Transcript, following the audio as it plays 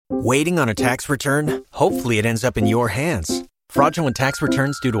Waiting on a tax return? Hopefully it ends up in your hands. Fraudulent tax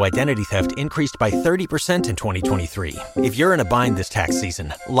returns due to identity theft increased by 30% in 2023. If you're in a bind this tax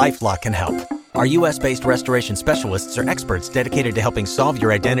season, LifeLock can help. Our U.S.-based restoration specialists are experts dedicated to helping solve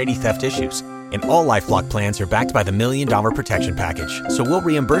your identity theft issues. And all LifeLock plans are backed by the $1 Million Protection Package. So we'll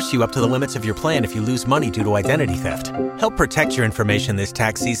reimburse you up to the limits of your plan if you lose money due to identity theft. Help protect your information this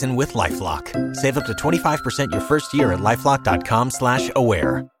tax season with LifeLock. Save up to 25% your first year at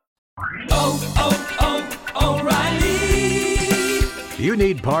LifeLock.com/aware. O'Reilly. You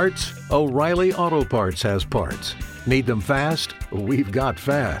need parts? O'Reilly Auto Parts has parts. Need them fast? We've got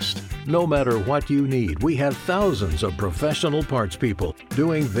fast. No matter what you need, we have thousands of professional parts people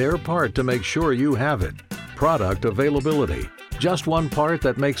doing their part to make sure you have it. Product availability. Just one part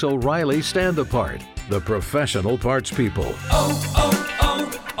that makes O'Reilly stand apart. The professional parts people.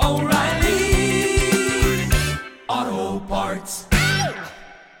 O'Reilly Auto Parts.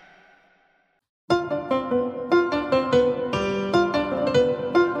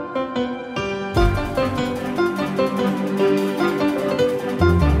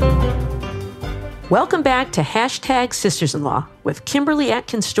 Welcome back to Hashtag Sisters-in-Law with Kimberly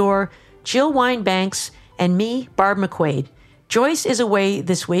Atkins-Storr, Jill Wine-Banks, and me, Barb McQuaid. Joyce is away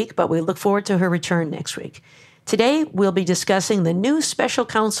this week, but we look forward to her return next week. Today, we'll be discussing the new special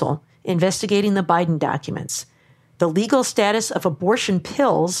counsel investigating the Biden documents, the legal status of abortion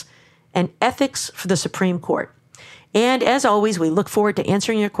pills, and ethics for the Supreme Court. And as always, we look forward to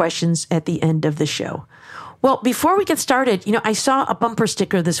answering your questions at the end of the show. Well, before we get started, I saw a bumper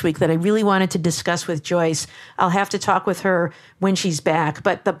sticker this week that I really wanted to discuss with Joyce. I'll have to talk with her when she's back.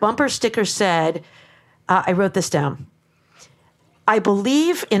 But the bumper sticker said, I wrote this down. I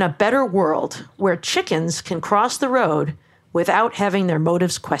believe in a better world where chickens can cross the road without having their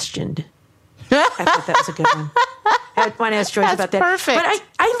motives questioned. I thought that was a good one. I want to ask Joyce about that. Perfect. But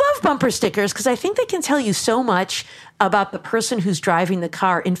I love bumper stickers because I think they can tell you so much about the person who's driving the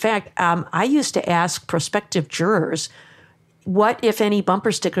car. In fact, I used to ask prospective jurors what, if any,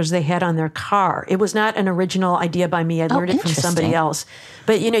 bumper stickers they had on their car. It was not an original idea by me. I learned it from somebody else.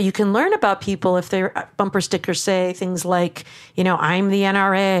 But, you can learn about people if their bumper stickers say things like, I'm the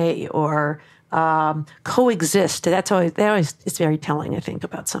NRA or coexist. That always it's very telling, I think,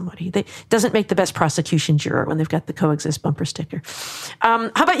 about somebody. It doesn't make the best prosecution juror when they've got the coexist bumper sticker. How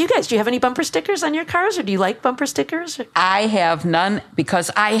about you guys? Do you have any bumper stickers on your cars, or do you like bumper stickers? I have none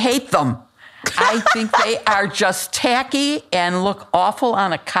because I hate them. I think they are just tacky and look awful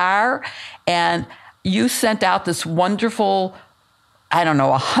on a car. And you sent out this wonderful,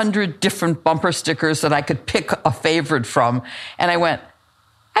 100 different bumper stickers that I could pick a favorite from. And I went,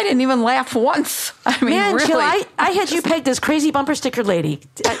 I didn't even laugh once. I mean, Man, really. Jill, I had you pegged as crazy bumper sticker lady.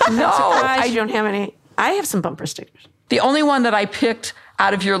 I'm surprised you don't have any. I have some bumper stickers. The only one that I picked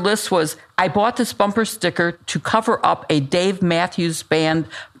out of your list was, I bought this bumper sticker to cover up a Dave Matthews Band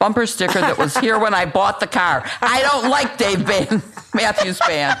bumper sticker that was here when I bought the car. I don't like Dave Matthews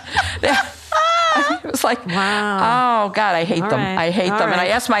Band. It was like, wow. Oh, God, I hate them. Right. I hate them. Right. And I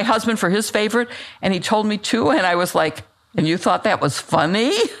asked my husband for his favorite, and he told me too, and I was like, and you thought that was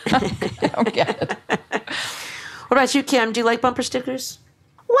funny? I don't get it. What about you, Kim? Do you like bumper stickers?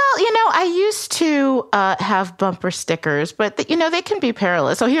 Well, I used to have bumper stickers, but, they can be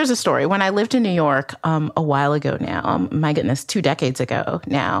perilous. So here's a story. When I lived in New York a while ago now, my goodness, 2 decades ago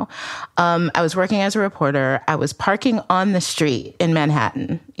now, I was working as a reporter. I was parking on the street in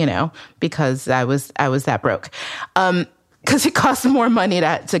Manhattan, because I was that broke. Because it costs more money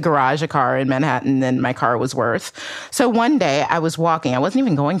to garage a car in Manhattan than my car was worth. So one day I was walking. I wasn't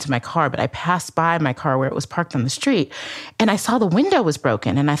even going to my car, but I passed by my car where it was parked on the street. And I saw the window was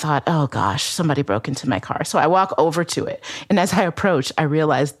broken. And I thought, oh, gosh, somebody broke into my car. So I walk over to it. And as I approached, I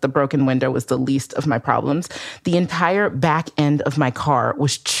realized the broken window was the least of my problems. The entire back end of my car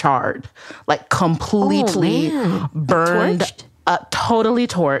was charred, like completely burned. Torched? Totally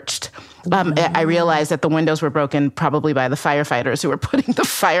torched. I realized that the windows were broken probably by the firefighters who were putting the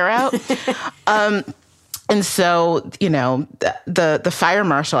fire out. And so, the fire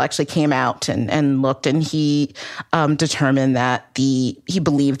marshal actually came out and looked, and he determined that he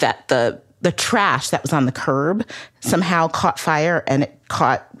believed that the trash that was on the curb somehow caught fire, and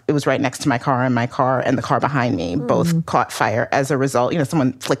it was right next to my car, and the car behind me both caught fire as a result.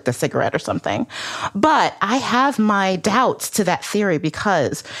 Someone flicked a cigarette or something. But I have my doubts to that theory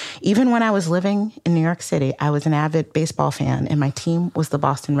because even when I was living in New York City, I was an avid baseball fan, and my team was the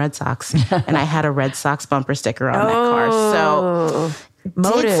Boston Red Sox, and I had a Red Sox bumper sticker on that car. So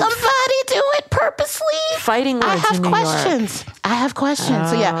motive. Did somebody do it purposely? Fighting words in New York. I have questions.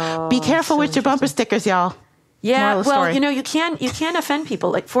 So yeah, be careful with your bumper stickers, y'all. Yeah, well, story. You can offend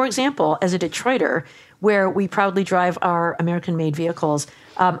people. Like, for example, as a Detroiter, where we proudly drive our American-made vehicles,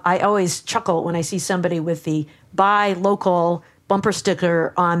 I always chuckle when I see somebody with the buy local bumper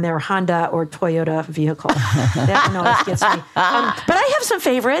sticker on their Honda or Toyota vehicle. That one always gets me. But I have some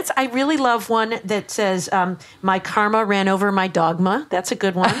favorites. I really love one that says, my karma ran over my dogma. That's a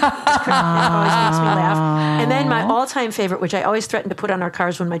good one. That always makes me laugh. And then my all-time favorite, which I always threatened to put on our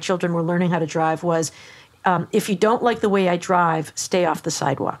cars when my children were learning how to drive, was, if you don't like the way I drive, stay off the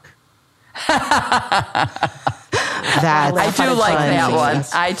sidewalk. I do like that one.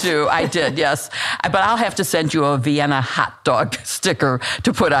 I did, yes. But I'll have to send you a Vienna hot dog sticker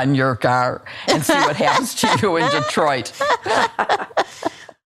to put on your car and see what happens to you in Detroit.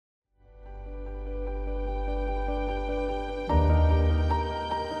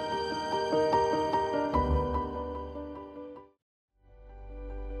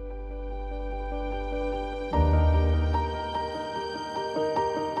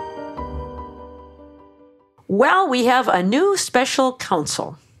 Well, we have a new special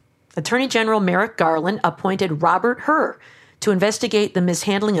counsel. Attorney General Merrick Garland appointed Robert Hur to investigate the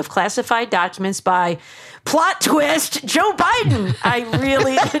mishandling of classified documents by, plot twist, Joe Biden. I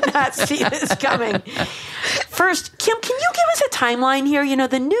really did not see this coming. First, Kim, can you give us a timeline here?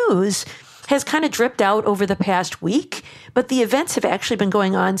 The news has kind of dripped out over the past week, but the events have actually been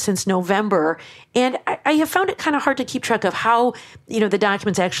going on since November. And I have found it kind of hard to keep track of how, the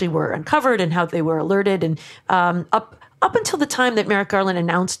documents actually were uncovered and how they were alerted. And up until the time that Merrick Garland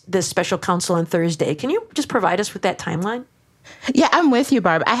announced this special counsel on Thursday, can you just provide us with that timeline? Yeah, I'm with you,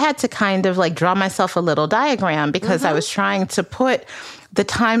 Barb. I had to kind of draw myself a little diagram because I was trying to put the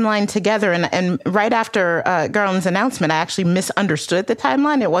timeline together. And right after Garland's announcement, I actually misunderstood the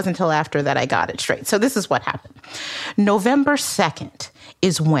timeline. It wasn't until after that I got it straight. So this is what happened. November 2nd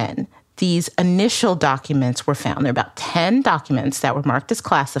is when these initial documents were found. There are about 10 documents that were marked as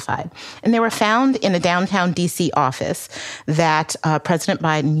classified, and they were found in a downtown D.C. office that President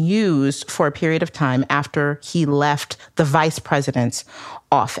Biden used for a period of time after he left the vice president's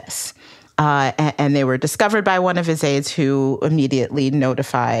office. And they were discovered by one of his aides who immediately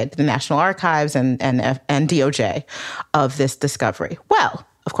notified the National Archives and DOJ of this discovery. Well,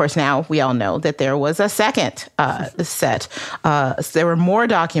 of course, now we all know that there was a second set. There were more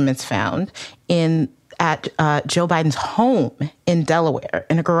documents found at Joe Biden's home in Delaware,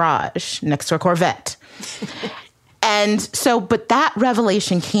 in a garage next to a Corvette. And so, but that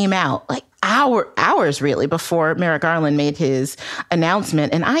revelation came out hours really before Merrick Garland made his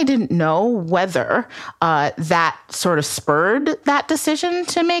announcement. And I didn't know whether that sort of spurred that decision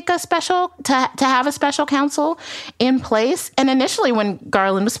to make to have a special counsel in place. And initially when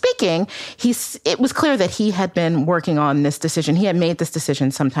Garland was speaking, it was clear that he had been working on this decision. He had made this decision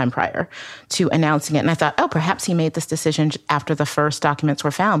sometime prior to announcing it. And I thought, perhaps he made this decision after the first documents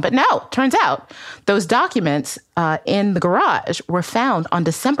were found. But no, turns out those documents in the garage were found on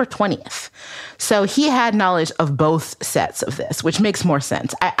December 20th. So he had knowledge of both sets of this, which makes more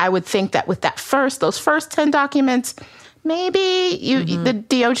sense. I would think that with those first 10 documents, maybe the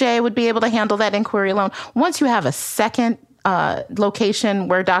DOJ would be able to handle that inquiry alone. Once you have a second location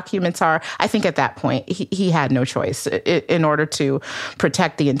where documents are, I think at that point he had no choice in order to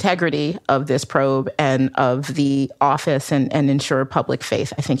protect the integrity of this probe and of the office and ensure public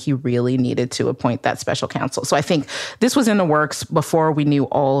faith. I think he really needed to appoint that special counsel. So I think this was in the works before we knew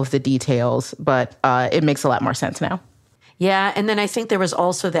all of the details, but it makes a lot more sense now. Yeah, and then I think there was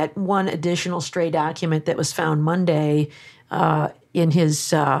also that one additional stray document that was found Monday in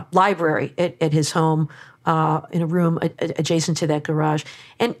his library at his home, in a room adjacent to that garage.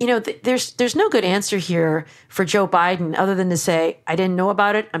 And, there's no good answer here for Joe Biden other than to say, I didn't know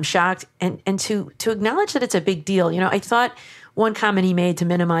about it, I'm shocked, and to acknowledge that it's a big deal. I thought one comment he made to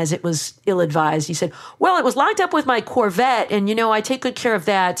minimize it was ill-advised. He said, well, it was locked up with my Corvette, and, I take good care of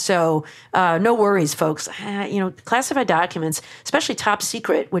that, so no worries, folks. Classified documents, especially top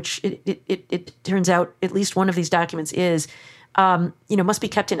secret, which it turns out at least one of these documents is, must be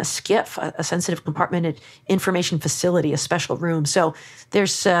kept in a SCIF, a sensitive compartmented information facility, a special room. So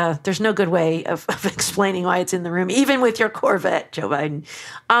there's no good way of explaining why it's in the room, even with your Corvette, Joe Biden.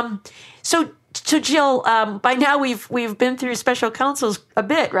 So Jill, by now we've been through special counsels a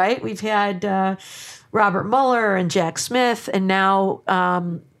bit, right? We've had Robert Mueller and Jack Smith, and now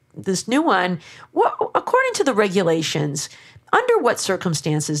this new one. According to the regulations, under what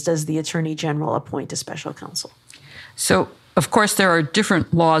circumstances does the Attorney General appoint a special counsel? So, of course, there are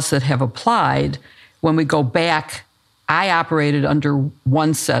different laws that have applied. When we go back, I operated under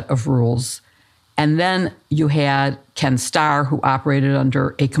one set of rules, And then you had Ken Starr, who operated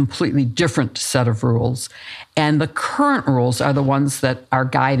under a completely different set of rules. And the current rules are the ones that are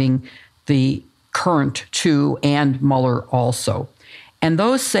guiding the current two and Mueller also. And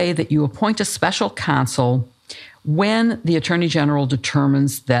those say that you appoint a special counsel when the Attorney General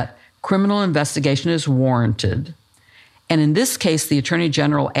determines that criminal investigation is warranted. And in this case, the Attorney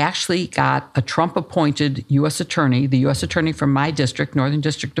General actually got a Trump-appointed U.S. attorney, the U.S. attorney from my district, Northern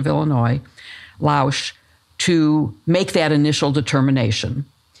District of Illinois, Lausch, to make that initial determination.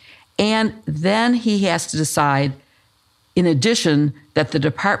 And then he has to decide, in addition, that the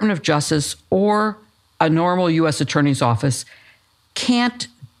Department of Justice or a normal U.S. attorney's office can't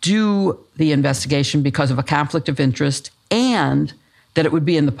do the investigation because of a conflict of interest, and that it would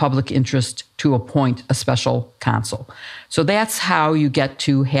be in the public interest to appoint a special counsel. So that's how you get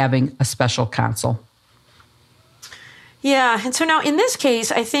to having a special counsel. Yeah, and so now in this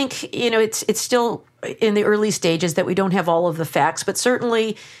case, I think, it's still in the early stages that we don't have all of the facts, but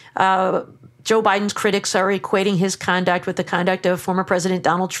certainly Joe Biden's critics are equating his conduct with the conduct of former President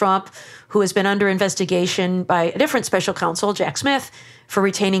Donald Trump, who has been under investigation by a different special counsel, Jack Smith, for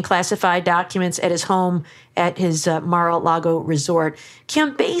retaining classified documents at his home at his Mar-a-Lago resort.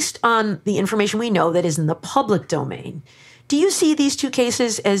 Kim, based on the information we know that is in the public domain, do you see these two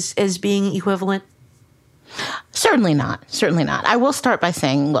cases as being equivalent? Certainly not. Certainly not. I will start by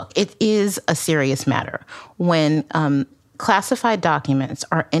saying, look, it is a serious matter when classified documents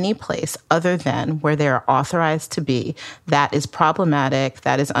are any place other than where they are authorized to be. That is problematic.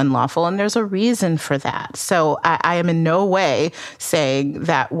 That is unlawful. And there's a reason for that. So I am in no way saying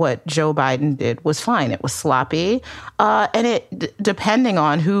that what Joe Biden did was fine. It was sloppy. And depending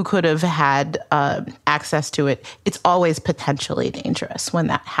on who could have had access to it, it's always potentially dangerous when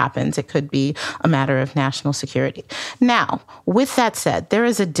that happens. It could be a matter of national security. Now, with that said, there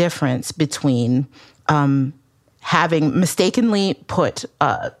is a difference between having mistakenly put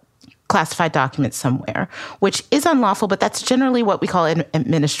classified documents somewhere, which is unlawful, but that's generally what we call an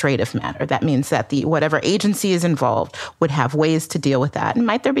administrative matter. That means that whatever agency is involved would have ways to deal with that. And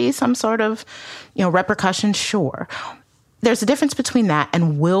might there be some sort of, repercussion? Sure. There's a difference between that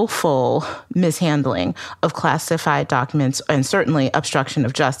and willful mishandling of classified documents and certainly obstruction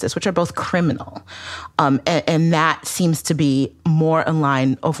of justice, which are both criminal. And that seems to be more in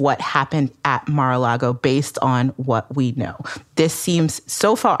line of what happened at Mar-a-Lago based on what we know. This seems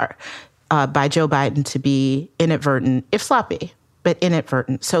so far by Joe Biden to be inadvertent, if sloppy, but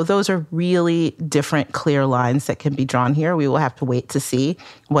inadvertent. So those are really different, clear lines that can be drawn here. We will have to wait to see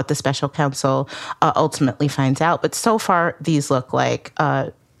what the special counsel ultimately finds out. But so far, these look like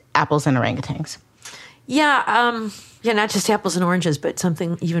apples and orangutans. Yeah, not just apples and oranges, but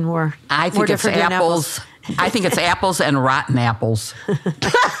something even more. I think it's apples. I think it's apples and rotten apples.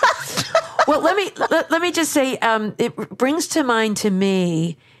 Well, let me just say, it brings to mind to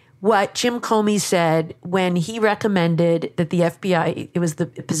me what Jim Comey said when he recommended that the FBI, it was the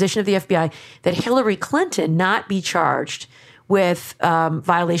position of the FBI, that Hillary Clinton not be charged with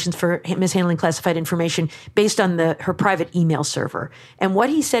violations for mishandling classified information based on her private email server. And what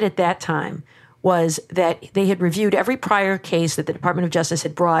he said at that time was that they had reviewed every prior case that the Department of Justice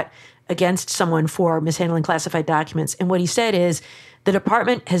had brought against someone for mishandling classified documents. And what he said is the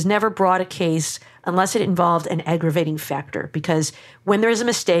department has never brought a case unless it involved an aggravating factor, because when there is a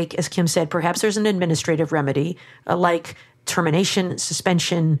mistake, as Kim said, perhaps there's an administrative remedy like termination,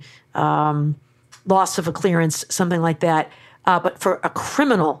 suspension, loss of a clearance, something like that. But for a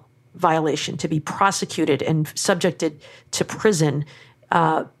criminal violation to be prosecuted and subjected to prison,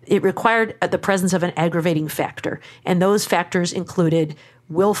 it required the presence of an aggravating factor. And those factors included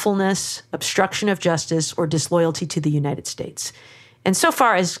willfulness, obstruction of justice, or disloyalty to the United States. And so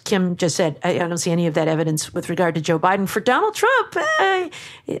far, as Kim just said, I don't see any of that evidence with regard to Joe Biden. For Donald Trump,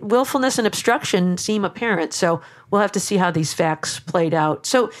 willfulness and obstruction seem apparent. So we'll have to see how these facts played out.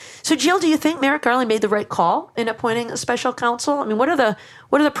 So Jill, do you think Merrick Garland made the right call in appointing a special counsel? I mean, what are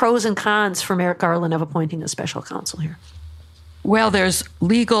the pros and cons for Merrick Garland of appointing a special counsel here? Well, there's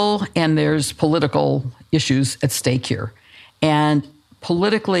legal and there's political issues at stake here. And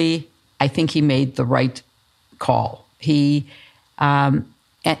politically, I think he made the right call. And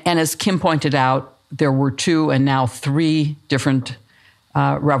as Kim pointed out, there were 2 and now 3 different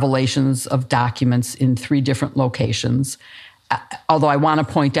revelations of documents in 3 different locations. Although I want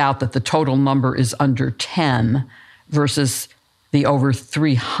to point out that the total number is under 10 versus the over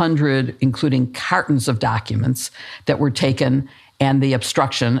 300, including cartons of documents that were taken, and the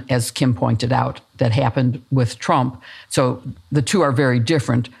obstruction, as Kim pointed out, that happened with Trump. So the 2 are very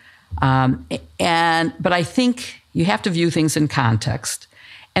different. But I think you have to view things in context.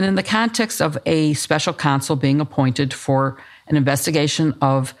 And in the context of a special counsel being appointed for an investigation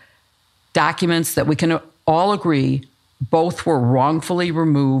of documents that we can all agree both were wrongfully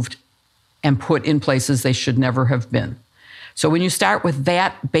removed and put in places they should never have been. So when you start with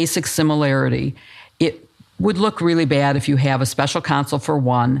that basic similarity, it would look really bad if you have a special counsel for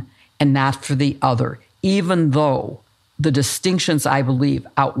one and not for the other, even though the distinctions, I believe,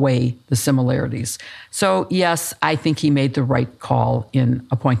 outweigh the similarities. So yes, I think he made the right call in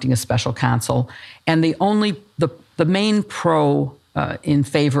appointing a special counsel. And the main pro in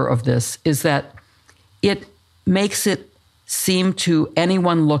favor of this is that it makes it seem to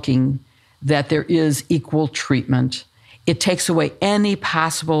anyone looking that there is equal treatment. It takes away any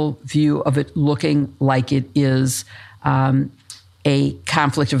possible view of it looking like it is a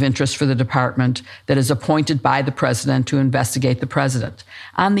conflict of interest for the department that is appointed by the president to investigate the president.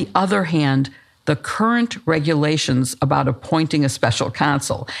 On the other hand, the current regulations about appointing a special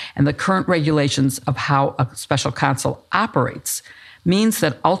counsel and the current regulations of how a special counsel operates means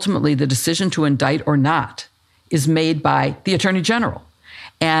that ultimately the decision to indict or not is made by the attorney general.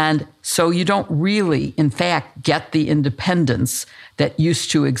 And so you don't really, in fact, get the independence that used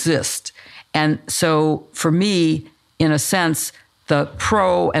to exist. And so for me, in a sense, the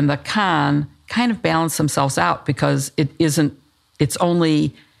pro and the con kind of balance themselves out because it's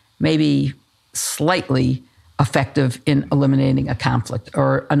only maybe slightly effective in eliminating a conflict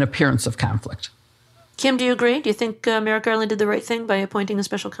or an appearance of conflict. Kim, do you agree? Do you think Merrick Garland did the right thing by appointing a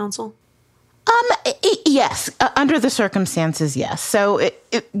special counsel? Yes, under the circumstances, yes. So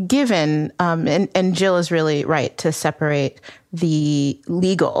given, and Jill is really right to separate the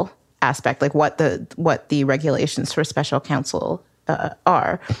legal aspect, like what the regulations for special counsel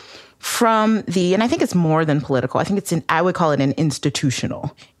are, from and I think it's more than political. I think I would call it an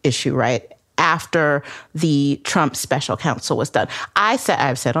institutional issue, right? After the Trump special counsel was done. I've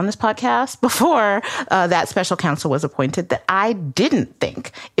said on this podcast before that special counsel was appointed that I didn't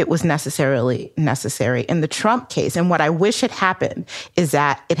think it was necessarily necessary in the Trump case. And what I wish had happened is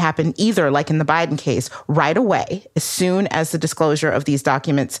that it happened either, like in the Biden case, right away, as soon as the disclosure of these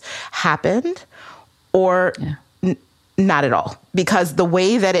documents happened, or not at all. Because the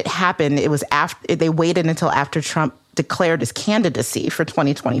way that it happened, it was they waited until after Trump declared his candidacy for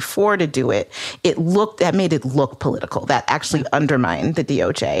 2024 to do it. That made it look political. That actually undermined the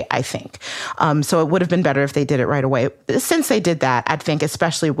DOJ, I think. So it would have been better if they did it right away. Since they did that, I think,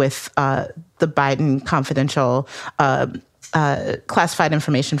 especially with the Biden confidential classified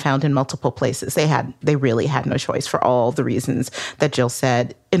information found in multiple places, they really had no choice for all the reasons that Jill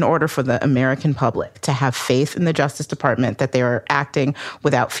said. In order for the American public to have faith in the Justice Department, that they are acting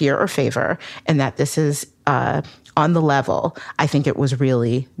without fear or favor, and that this is on the level, I think it was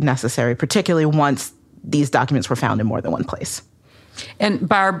really necessary, particularly once these documents were found in more than one place. And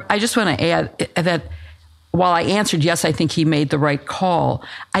Barb, I just want to add that while I answered, yes, I think he made the right call,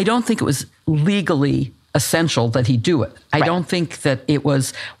 I don't think it was legally essential that he do it. I don't think that it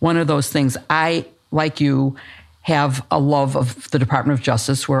was one of those things. I, like you, have a love of the Department of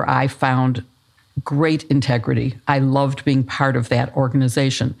Justice where I found great integrity. I loved being part of that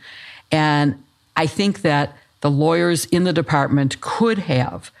organization. And I think that the lawyers in the department could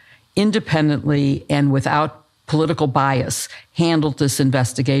have independently and without political bias handled this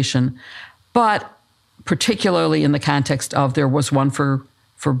investigation. But particularly in the context of there was one for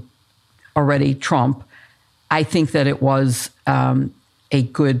already Trump, I think that it was a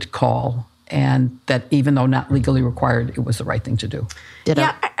good call, and that even though not legally required, it was the right thing to do.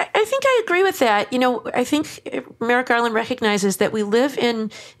 Yeah, I think I agree with that. You know, I think Merrick Garland recognizes that we live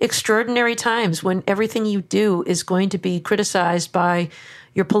in extraordinary times when everything you do is going to be criticized by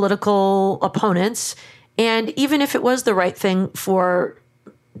your political opponents. And even if it was the right thing for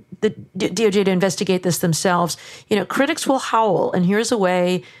the DOJ to investigate this themselves, you know, critics will howl. And here's a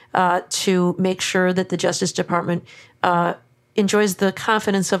way to make sure that the Justice Department enjoys the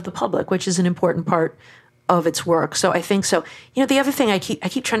confidence of the public, which is an important part of its work. So I think so. You know, the other thing I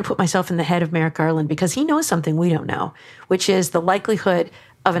keep trying to put myself in the head of Merrick Garland, because he knows something we don't know, which is the likelihood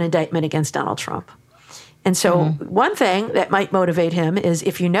of an indictment against Donald Trump. And so one thing that might motivate him is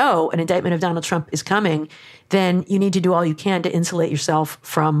if you know an indictment of Donald Trump is coming, then you need to do all you can to insulate yourself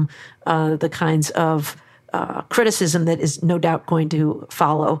from the kinds of criticism that is no doubt going to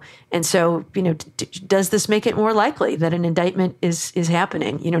follow. And so, you know, does this make it more likely that an indictment is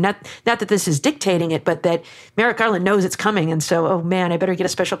happening? You know, not that this is dictating it, but that Merrick Garland knows it's coming. And so, oh man, I better get a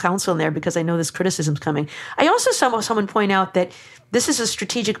special counsel in there because I know this criticism's coming. I also saw someone point out that this is a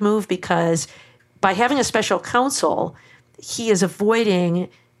strategic move because by having a special counsel, he is avoiding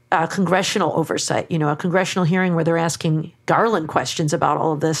congressional oversight, a congressional hearing where they're asking Garland questions about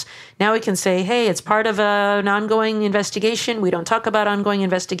all of this. Now we can say, hey, it's part of an ongoing investigation. We don't talk about ongoing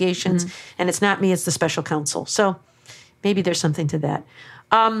investigations, and it's not me, it's the special counsel. So maybe there's something to that.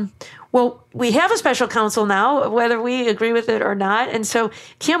 Well, we have a special counsel now, whether we agree with it or not. And so,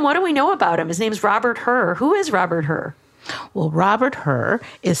 Kim, what do we know about him? His name's Robert Hur. Who is Robert Hur? Well, Robert Hur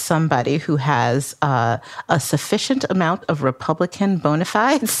is somebody who has a sufficient amount of Republican bona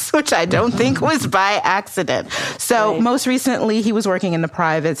fides, which I don't think was by accident. So most recently, he was working in the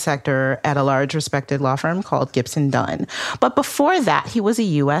private sector at a large respected law firm called Gibson Dunn. But before that, he was a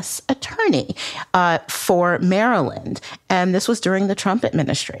U.S. attorney for Maryland. And this was during the Trump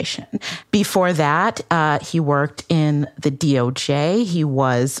administration. Before that, he worked in the DOJ. He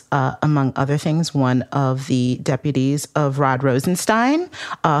was, among other things, one of the deputies of Rod Rosenstein,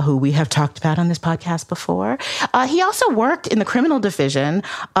 who we have talked about on this podcast before. He also worked in the criminal division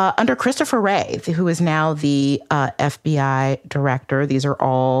under Christopher Wray, who is now the FBI director. These are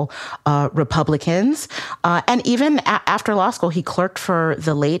all Republicans. And even after law school, he clerked for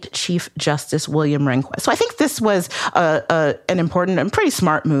the late Chief Justice William Rehnquist. So I think this was an important and pretty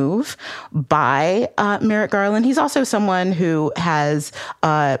smart move by Merrick Garland. He's also someone who has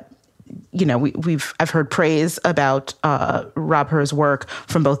I've heard praise about Rob Hur's work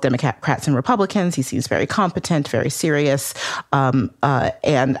from both Democrats and Republicans. He seems very competent, very serious. And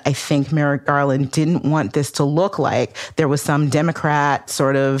I think Merrick Garland didn't want this to look like there was some Democrat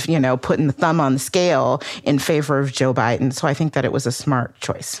sort of, putting the thumb on the scale in favor of Joe Biden. So I think that it was a smart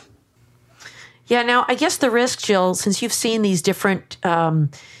choice. Yeah. Now, I guess the risk, Jill, since you've seen these different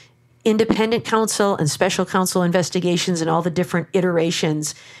independent counsel and special counsel investigations and all the different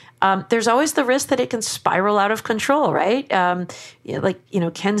iterations, there's always the risk that it can spiral out of control, right?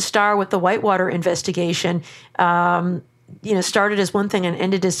 Ken Starr with the Whitewater investigation, started as one thing and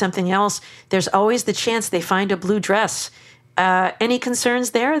ended as something else. There's always the chance they find a blue dress. Any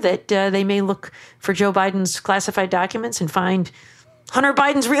concerns there that they may look for Joe Biden's classified documents and find Hunter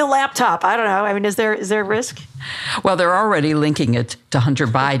Biden's real laptop? I don't know. I mean, is there a risk? Well, they're already linking it to Hunter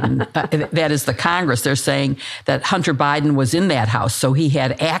Biden. That is the Congress. They're saying that Hunter Biden was in that house, so he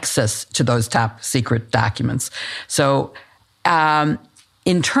had access to those top secret documents. So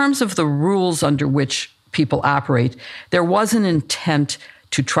in terms of the rules under which people operate, there was an intent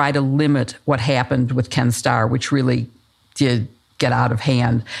to try to limit what happened with Ken Starr, which really did get out of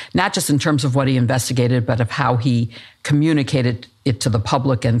hand, not just in terms of what he investigated, but of how he communicated it to the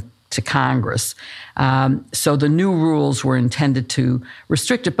public and to Congress. So the new rules were intended to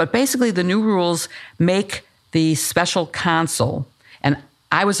restrict it, but basically the new rules make the special counsel, and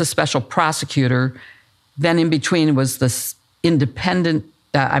I was a special prosecutor, then in between was the independent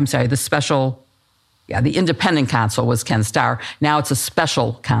counsel was Ken Starr. Now it's a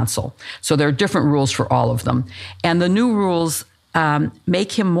special counsel. So there are different rules for all of them. And the new rules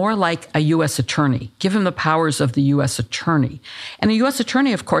make him more like a U.S. attorney, give him the powers of the U.S. attorney. And a U.S.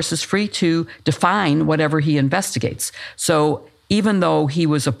 attorney, of course, is free to define whatever he investigates. So even though he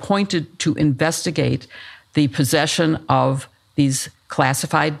was appointed to investigate the possession of these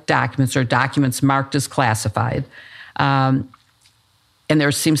classified documents or documents marked as classified, and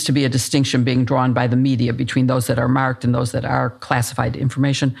there seems to be a distinction being drawn by the media between those that are marked and those that are classified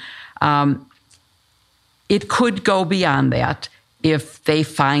information, it could go beyond that if they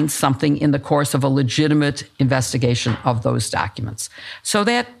find something in the course of a legitimate investigation of those documents. So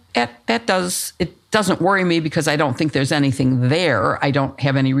that doesn't worry me because I don't think there's anything there. I don't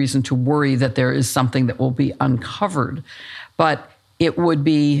have any reason to worry that there is something that will be uncovered. But it would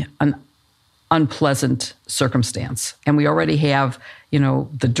be an unpleasant circumstance. And we already have,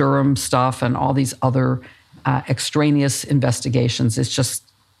 the Durham stuff and all these other extraneous investigations. It's just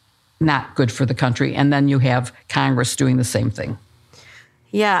not good for the country. And then you have Congress doing the same thing.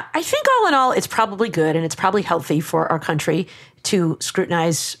 Yeah, I think all in all, it's probably good and it's probably healthy for our country to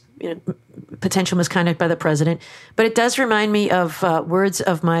scrutinize potential misconduct by the president. But it does remind me of words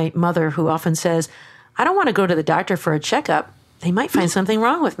of my mother who often says, I don't want to go to the doctor for a checkup. They might find something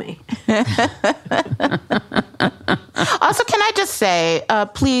wrong with me. Also, can I just say,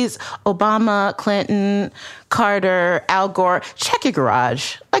 please, Obama, Clinton, Carter, Al Gore, check your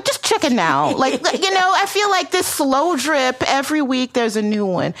garage. Just check it now. I feel like this slow drip, every week there's a new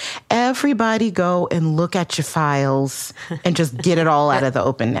one. Everybody go and look at your files and just get it all out of the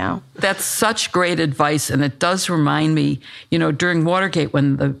open now. That's such great advice. And it does remind me, during Watergate,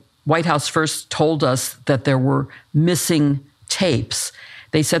 when the White House first told us that there were missing tapes,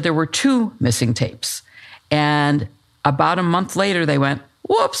 they said there were 2 missing tapes. And about a month later, they went,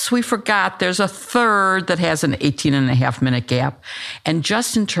 whoops, we forgot there's a third that has an 18.5-minute gap. And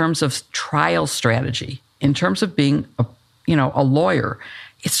just in terms of trial strategy, in terms of being a lawyer,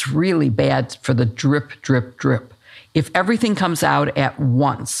 it's really bad for the drip, drip, drip. If everything comes out at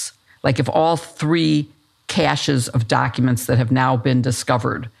once, like if all 3 caches of documents that have now been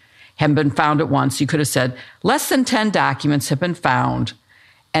discovered have been found at once, you could have said less than 10 documents have been found,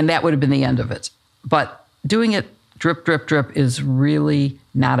 and that would have been the end of it. But doing it drip, drip, drip is really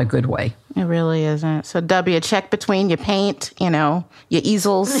not a good way. It really isn't. So, W, check between your paint, your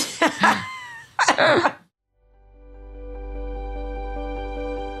easels.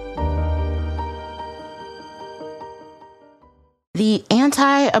 The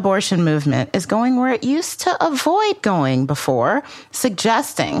anti-abortion movement is going where it used to avoid going before,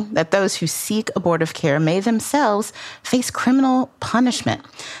 suggesting that those who seek abortive care may themselves face criminal punishment.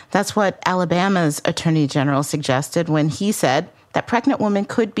 That's what Alabama's Attorney General suggested when he said that pregnant women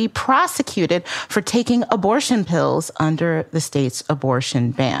could be prosecuted for taking abortion pills under the state's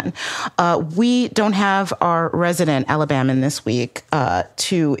abortion ban. We don't have our resident Alabaman this week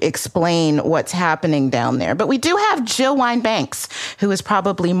to explain what's happening down there, but we do have Jill Wine-Banks, who is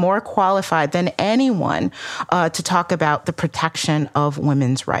probably more qualified than anyone to talk about the protection of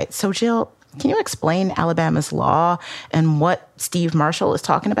women's rights. So, Jill, can you explain Alabama's law and what Steve Marshall is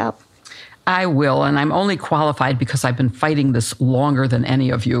talking about? I will, and I'm only qualified because I've been fighting this longer than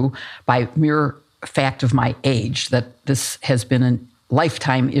any of you by mere fact of my age, that this has been a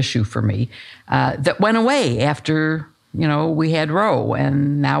lifetime issue for me that went away after, we had Roe,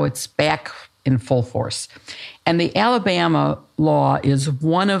 and now it's back in full force. And the Alabama law is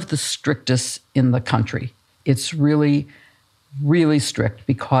one of the strictest in the country. It's really, really strict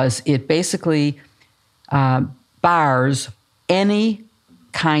because it basically bars any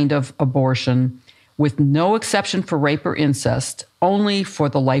kind of abortion with no exception for rape or incest. Only for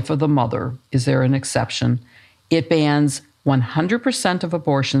the life of the mother is there an exception. It bans 100% of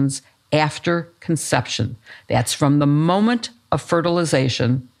abortions after conception. That's from the moment of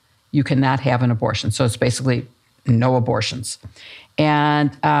fertilization, you cannot have an abortion. So it's basically no abortions.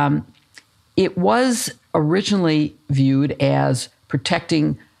 And it was originally viewed as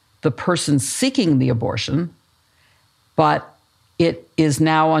protecting the person seeking the abortion, but it is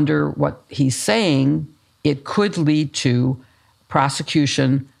now under what he's saying, it could lead to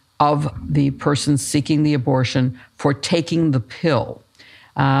prosecution of the person seeking the abortion for taking the pill,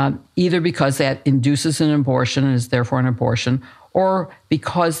 either because that induces an abortion and is therefore an abortion, or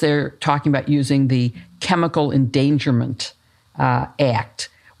because they're talking about using the Chemical Endangerment Act,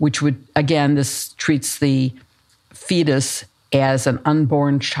 which would, again, this treats the fetus as an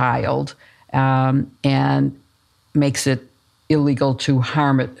unborn child and makes it illegal to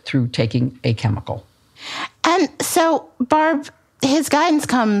harm it through taking a chemical. And so, Barb, his guidance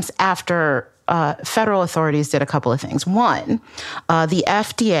comes after federal authorities did a couple of things. One, the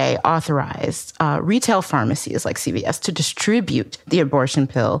FDA authorized retail pharmacies like CVS to distribute the abortion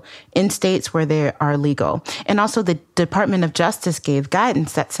pill in states where they are legal. And also the Department of Justice gave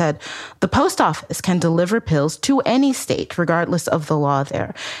guidance that said the post office can deliver pills to any state, regardless of the law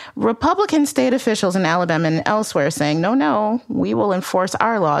there. Republican state officials in Alabama and elsewhere are saying, no, we will enforce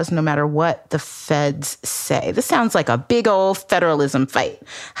our laws no matter what the feds say. This sounds like a big old federalism fight.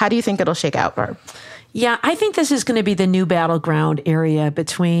 How do you think it'll shake out, Barb? Yeah, I think this is going to be the new battleground area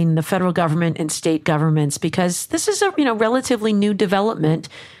between the federal government and state governments, because this is a relatively new development,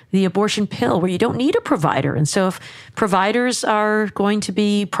 the abortion pill, where you don't need a provider. And so if providers are going to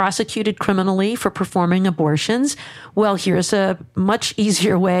be prosecuted criminally for performing abortions, well, here's a much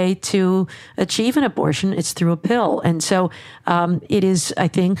easier way to achieve an abortion. It's through a pill. And so it is, I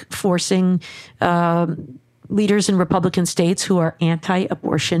think, forcing leaders in Republican states who are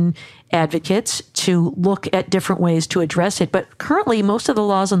anti-abortion advocates to look at different ways to address it. But currently, most of the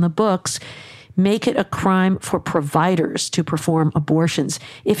laws on the books make it a crime for providers to perform abortions.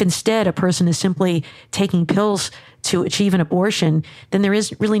 If instead a person is simply taking pills to achieve an abortion, then there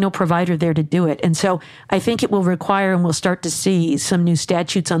is really no provider there to do it. And so I think it will require, and we'll start to see some new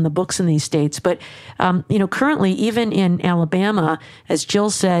statutes on the books in these states. But, currently, even in Alabama, as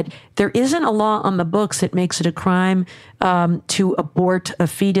Jill said, there isn't a law on the books that makes it a crime to abort a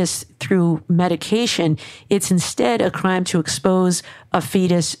fetus through medication. It's instead a crime to expose a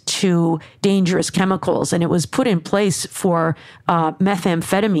fetus to dangerous chemicals. And it was put in place for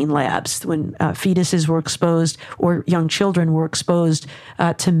methamphetamine labs when fetuses were exposed, or young children were exposed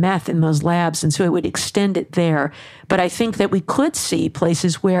to meth in those labs. And so it would extend it there. But I think that we could see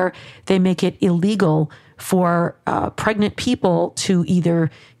places where they make it illegal for pregnant people to either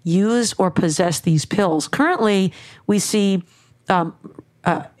use or possess these pills. Currently, we see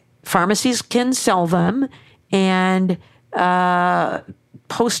pharmacies can sell them, and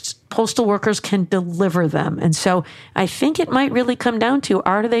postal workers can deliver them. And so I think it might really come down to,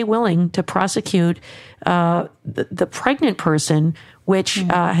 are they willing to prosecute the pregnant person, which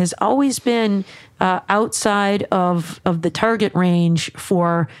has always been outside of the target range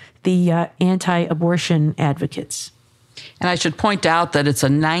for the anti-abortion advocates. And I should point out that it's a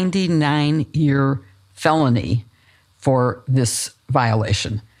 99-year felony for this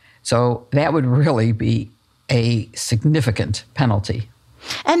violation. So that would really be a significant penalty.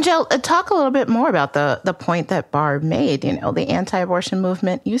 And Jill, talk a little bit more about the point that Barb made. You know, the anti-abortion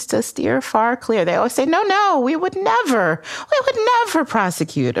movement used to steer far clear. They always say, no, we would never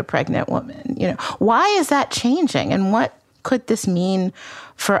prosecute a pregnant woman. You know, why is that changing? And what could this mean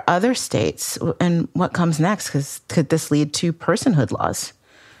for other states? And what comes next? Because could this lead to personhood laws?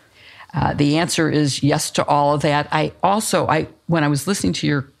 The answer is yes to all of that. When I was listening to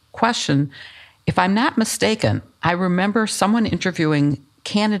your question, if I'm not mistaken, I remember someone interviewing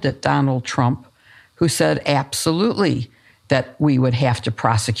candidate Donald Trump who said absolutely that we would have to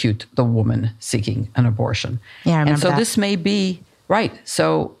prosecute the woman seeking an abortion. Yeah, I remember and so that. This may be right.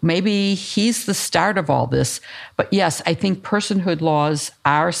 So maybe he's the start of all this. But yes, I think personhood laws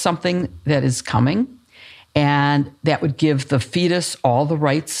are something that is coming, and that would give the fetus all the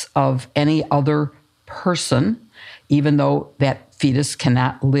rights of any other person, even though that fetus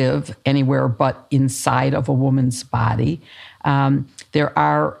cannot live anywhere but inside of a woman's body. There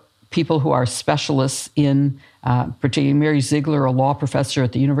are people who are specialists in, particularly Mary Ziegler, a law professor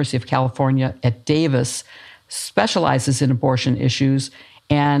at the University of California at Davis, specializes in abortion issues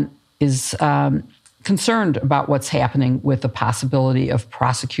and is concerned about what's happening with the possibility of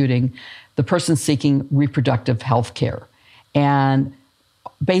prosecuting the person seeking reproductive health care. And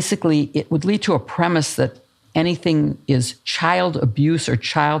basically, it would lead to a premise that anything is child abuse or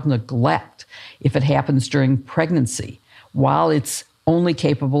child neglect if it happens during pregnancy, while it's only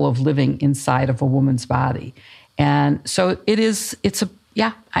capable of living inside of a woman's body. And so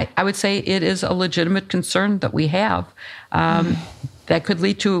I would say it is a legitimate concern that we have that could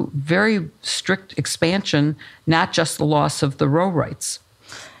lead to very strict expansion, not just the loss of the Roe rights.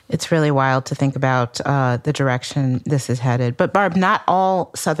 It's really wild to think about the direction this is headed. But Barb, not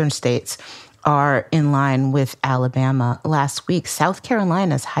all southern states are in line with Alabama. Last week, South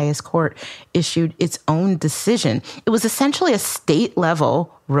Carolina's highest court issued its own decision. It was essentially a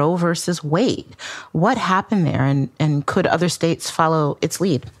state-level Roe versus Wade. What happened there, and could other states follow its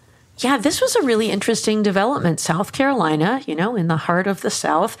lead? Yeah, this was a really interesting development. South Carolina, in the heart of the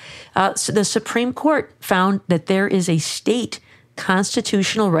South, so the Supreme Court found that there is a state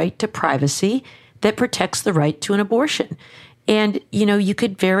constitutional right to privacy that protects the right to an abortion. And, you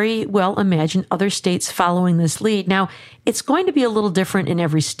could very well imagine other states following this lead. Now, it's going to be a little different in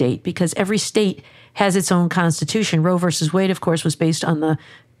every state because every state has its own constitution. Roe versus Wade, of course, was based on the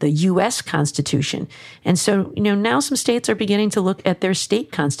U.S. Constitution. And so, now some states are beginning to look at their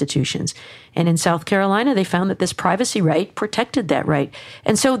state constitutions. And in South Carolina, they found that this privacy right protected that right.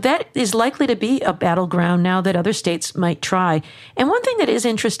 And so that is likely to be a battleground now that other states might try. And one thing that is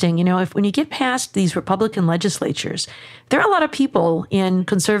interesting, when you get past these Republican legislatures, there are a lot of people in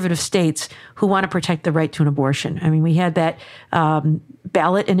conservative states who want to protect the right to an abortion. I mean, we had that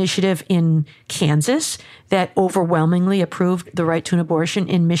ballot initiative in Kansas that overwhelmingly approved the right to an abortion.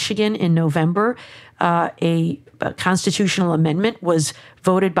 In Michigan in November, a constitutional amendment was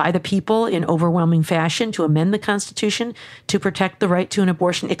voted by the people in overwhelming fashion to amend the Constitution to protect the right to an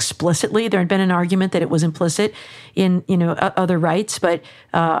abortion explicitly. There had been an argument that it was implicit in, other rights, but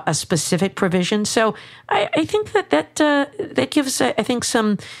a specific provision. So I think that gives, I think,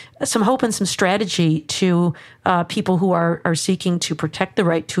 some hope and some strategy to people who are seeking to protect the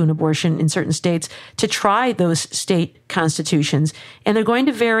right to an abortion in certain states to try those state constitutions. And they're going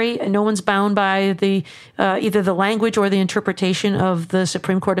to vary. No one's bound by the either the language or the interpretation of the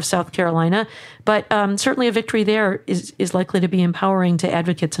Supreme Court of South Carolina. But certainly a victory there is likely to be empowering to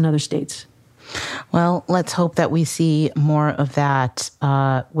advocates in other states. Well, let's hope that we see more of that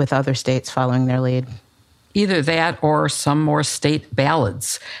with other states following their lead. Either that or some more state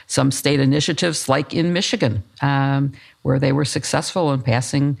ballots, some state initiatives like in Michigan, where they were successful in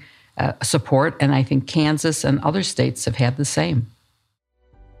passing support. And I think Kansas and other states have had the same.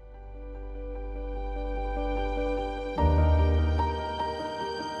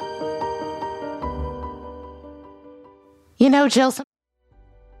 Jill,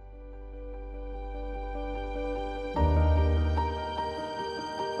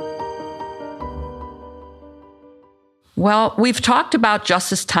 Well, we've talked about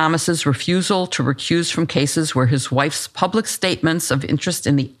Justice Thomas's refusal to recuse from cases where his wife's public statements of interest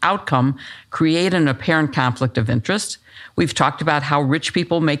in the outcome create an apparent conflict of interest. We've talked about how rich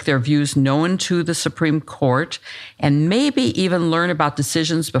people make their views known to the Supreme Court and maybe even learn about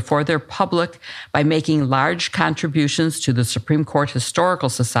decisions before they're public by making large contributions to the Supreme Court Historical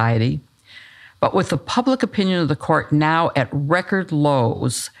Society. But with the public opinion of the court now at record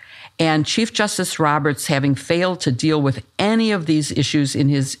lows, and Chief Justice Roberts having failed to deal with any of these issues in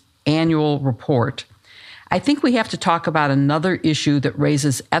his annual report, I think we have to talk about another issue that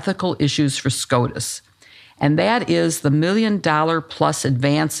raises ethical issues for SCOTUS, and that is the $1 million plus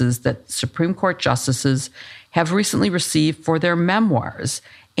advances that Supreme Court justices have recently received for their memoirs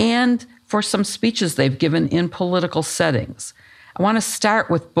and for some speeches they've given in political settings. I want to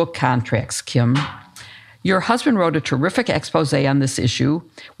start with book contracts, Kim. Your husband wrote a terrific expose on this issue,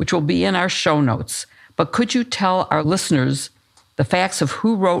 which will be in our show notes. But could you tell our listeners the facts of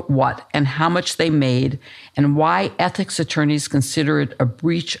who wrote what and how much they made and why ethics attorneys consider it a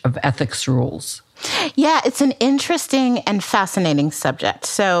breach of ethics rules? Yeah, it's an interesting and fascinating subject.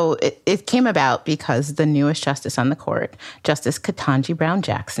 So it came about because the newest justice on the court, Justice Ketanji Brown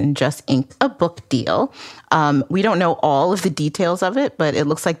Jackson, just inked a book deal. We don't know all of the details of it, but it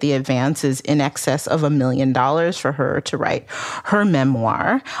looks like the advance is in excess of $1 million for her to write her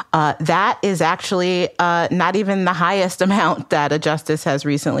memoir. That is actually not even the highest amount that a justice has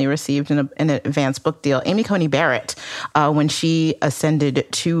recently received in an advance book deal. Amy Coney Barrett, when she ascended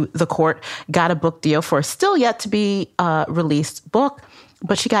to the court, got a book deal for a still yet to be released book,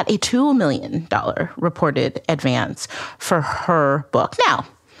 but she got a $2 million reported advance for her book. Now,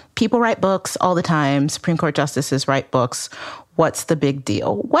 people write books all the time. Supreme Court justices write books. What's the big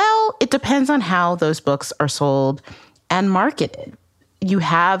deal? Well, it depends on how those books are sold and marketed. You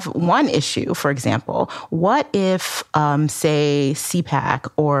have one issue, for example. What if, say, CPAC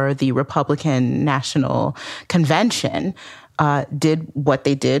or the Republican National Convention did what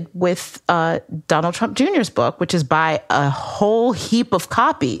they did with Donald Trump Jr.'s book, which is buy a whole heap of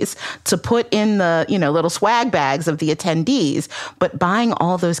copies to put in the little swag bags of the attendees. But buying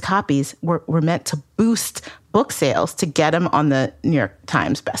all those copies were meant to boost book sales, to get him on the New York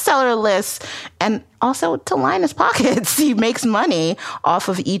Times bestseller list, and also to line his pockets. He makes money off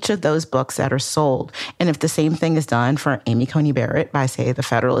of each of those books that are sold. And if the same thing is done for Amy Coney Barrett by, say, the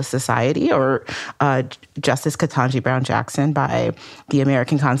Federalist Society, or Justice Ketanji Brown Jackson by the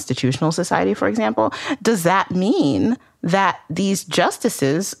American Constitutional Society, for example, does that mean that these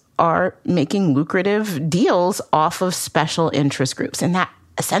justices are making lucrative deals off of special interest groups? And that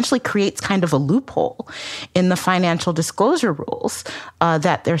essentially creates kind of a loophole in the financial disclosure rules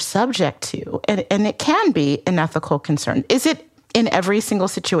that they're subject to. And it can be an ethical concern. Is it in every single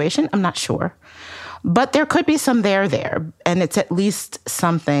situation? I'm not sure. But there could be some there, and it's at least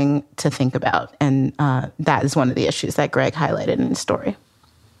something to think about. And that is one of the issues that Greg highlighted in his story.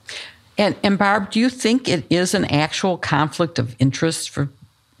 And Barb, do you think it is an actual conflict of interest for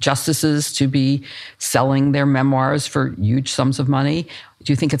justices to be selling their memoirs for huge sums of money?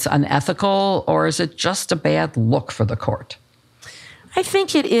 Do you think it's unethical, or is it just a bad look for the court? I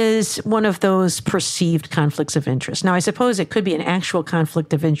think it is one of those perceived conflicts of interest. Now, I suppose it could be an actual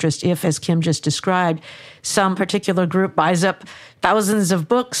conflict of interest if, as Kim just described, some particular group buys up thousands of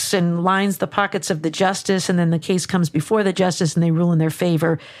books and lines the pockets of the justice, and then the case comes before the justice and they rule in their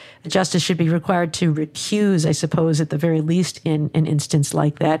favor. The justice should be required to recuse, I suppose, at the very least in an instance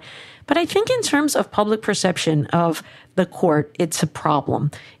like that. But I think in terms of public perception of the court, it's a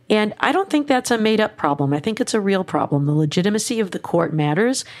problem. And I don't think that's a made-up problem. I think it's a real problem. The legitimacy of the court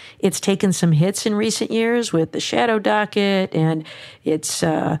matters. It's taken some hits in recent years with the shadow docket and its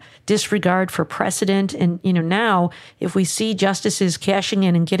disregard for precedent. And, now if we see justices cashing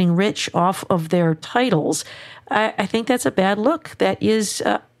in and getting rich off of their titles, I think that's a bad look. That is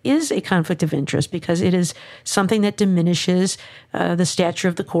a conflict of interest because it is something that diminishes the stature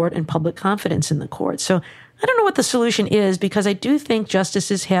of the court and public confidence in the court. So I don't know what the solution is, because I do think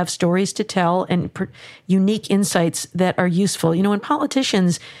justices have stories to tell and unique insights that are useful. When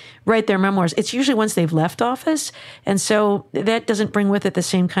politicians write their memoirs, it's usually once they've left office. And so that doesn't bring with it the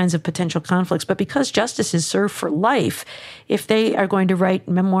same kinds of potential conflicts. But because justices serve for life, if they are going to write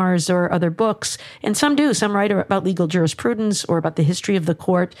memoirs or other books, and some do, some write about legal jurisprudence or about the history of the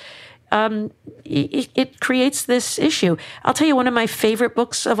court, it creates this issue. I'll tell you, one of my favorite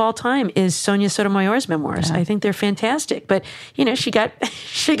books of all time is Sonia Sotomayor's memoirs. Yeah. I think they're fantastic. But, she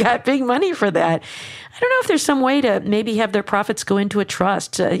got big money for that. I don't know if there's some way to maybe have their profits go into a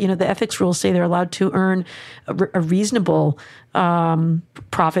trust. The ethics rules say they're allowed to earn a reasonable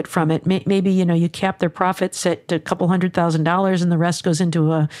profit from it. Maybe, you cap their profits at a couple $100,000 and the rest goes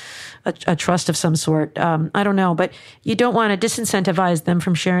into a trust of some sort. I don't know, but you don't want to disincentivize them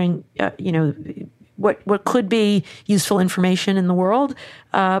from sharing, what could be useful information in the world.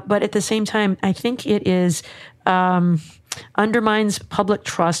 But at the same time, I think it is undermines public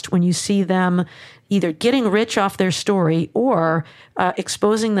trust when you see them either getting rich off their story or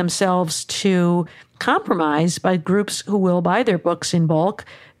exposing themselves to compromise by groups who will buy their books in bulk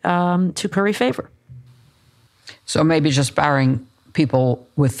to curry favor. So maybe just barring people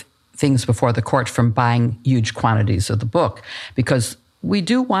with things before the court from buying huge quantities of the book, because we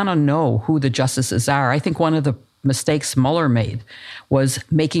do want to know who the justices are. I think one of the mistakes Mueller made was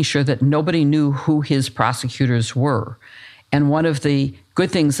making sure that nobody knew who his prosecutors were. And one of the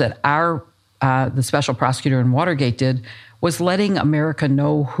good things that the special prosecutor in Watergate did was letting America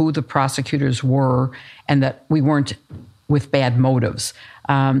know who the prosecutors were and that we weren't with bad motives.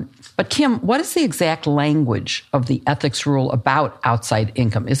 But Kim, what is the exact language of the ethics rule about outside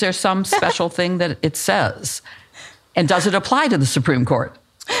income? Is there some special thing that it says? And does it apply to the Supreme Court?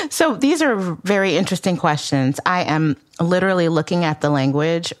 So these are very interesting questions. I am literally looking at the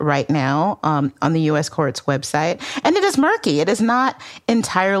language right now on the U.S. Court's website, and it is murky. It is not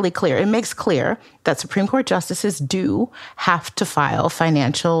entirely clear. It makes clear that Supreme Court justices do have to file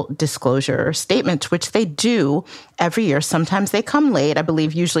financial disclosure statements, which they do every year. Sometimes they come late. I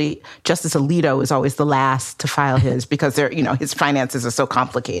believe usually Justice Alito is always the last to file his because his finances are so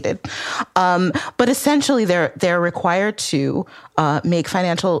complicated. But essentially, they're required to make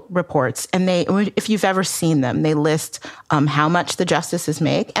financial reports, and if you've ever seen them, they list how much the justices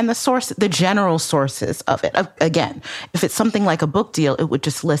make and the general sources of it. Again, if it's something like a book deal, it would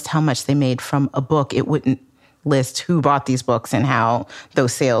just list how much they made from a book. It wouldn't list who bought these books and how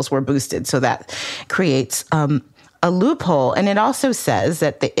those sales were boosted. So that creates a loophole. And it also says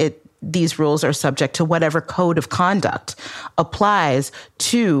that these rules are subject to whatever code of conduct applies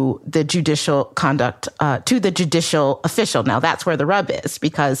to the judicial conduct, to the judicial official. Now, that's where the rub is,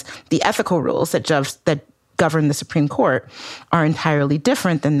 because the ethical rules that govern the Supreme Court are entirely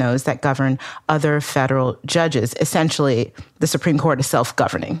different than those that govern other federal judges. Essentially, the Supreme Court is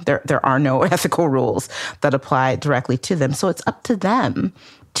self-governing. There are no ethical rules that apply directly to them. So it's up to them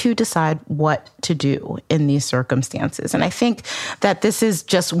to decide what to do in these circumstances. And I think that this is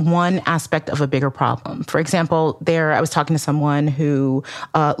just one aspect of a bigger problem. For example, I was talking to someone who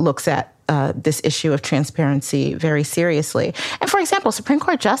looks at this issue of transparency very seriously. And for example, Supreme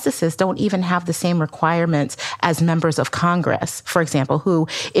Court justices don't even have the same requirements as members of Congress, for example, who,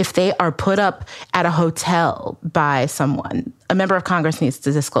 if they are put up at a hotel by someone, a member of Congress needs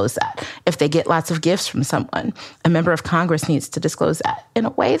to disclose that. If they get lots of gifts from someone, a member of Congress needs to disclose that in a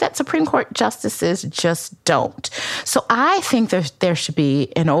way that Supreme Court justices just don't. So I think there should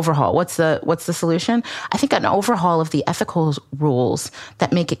be an overhaul. What's the solution? I think an overhaul of the ethical rules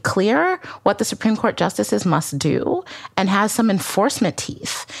that make it clear what the Supreme Court justices must do and has some enforcement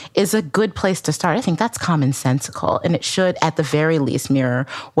teeth is a good place to start. I think that's commonsensical, and it should at the very least mirror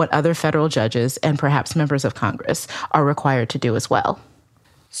what other federal judges and perhaps members of Congress are required to do as well.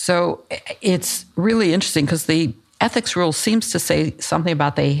 So it's really interesting because the ethics rule seems to say something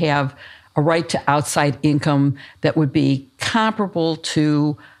about they have a right to outside income that would be comparable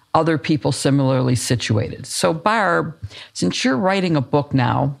to other people similarly situated. So Barb, since you're writing a book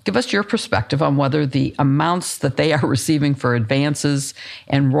now, give us your perspective on whether the amounts that they are receiving for advances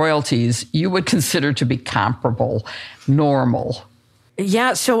and royalties you would consider to be comparable, normal.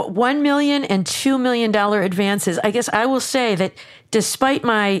 Yeah, so $1 million and $2 million advances. I guess I will say that despite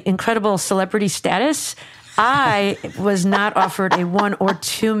my incredible celebrity status, I was not offered a $1 or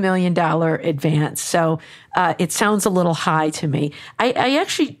 $2 million advance. So it sounds a little high to me. I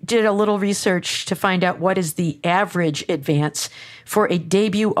actually did a little research to find out what is the average advance for a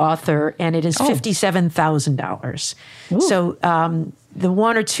debut author, and it is $57,000. So the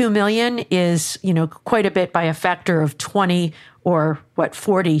 1 or 2 million is, quite a bit by a factor of 20 or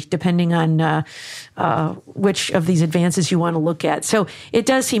 40, depending on which of these advances you want to look at. So it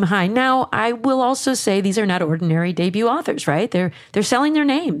does seem high. Now, I will also say these are not ordinary debut authors, right? They're selling their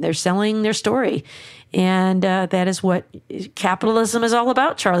name. They're selling their story. And that is what capitalism is all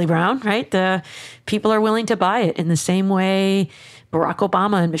about, Charlie Brown, right? The people are willing to buy it in the same way Barack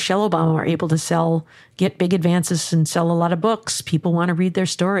Obama and Michelle Obama are able to get big advances and sell a lot of books. People want to read their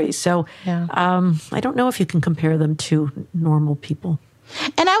stories. So I don't know if you can compare them to normal people.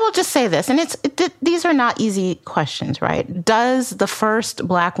 And I will just say this, and these are not easy questions, right? Does the first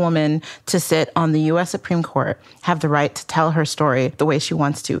Black woman to sit on the U.S. Supreme Court have the right to tell her story the way she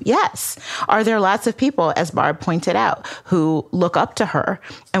wants to? Yes. Are there lots of people, as Barb pointed out, who look up to her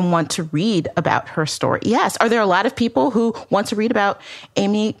and want to read about her story? Yes. Are there a lot of people who want to read about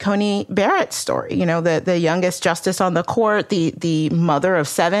Amy Coney Barrett's story? You know, the youngest justice on the court, the mother of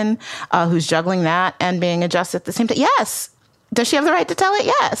 7, who's juggling that and being a justice at the same time? Yes. Does she have the right to tell it?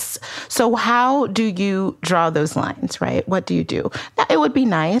 Yes. So how do you draw those lines, right? What do you do? Now, it would be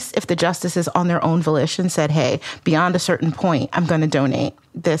nice if the justices on their own volition said, hey, beyond a certain point, I'm going to donate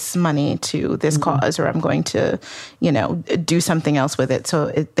this money to this cause, or I'm going to, do something else with it. So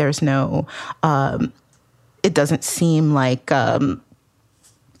there's no, it doesn't seem like, there's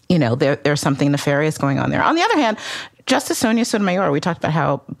something nefarious going on there. On the other hand, Justice Sonia Sotomayor, we talked about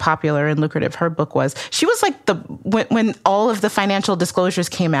how popular and lucrative her book was. She was like when all of the financial disclosures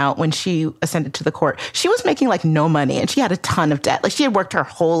came out when she ascended to the court, she was making like no money and she had a ton of debt. Like she had worked her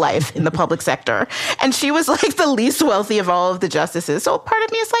whole life in the public sector and she was like the least wealthy of all of the justices. So part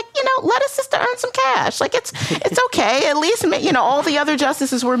of me is like, let a sister earn some cash. Like it's okay. At least, all the other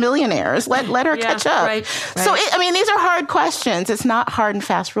justices were millionaires. Let her catch up. Right. So, these are hard questions. It's not hard and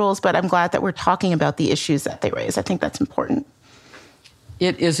fast rules, but I'm glad that we're talking about the issues that they raise. I think that's important.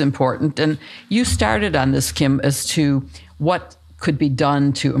 It is important. And you started on this, Kim, as to what could be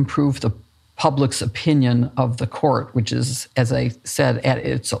done to improve the public's opinion of the court, which is, as I said, at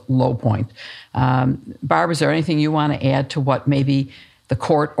its low point. Barb, is there anything you want to add to what maybe the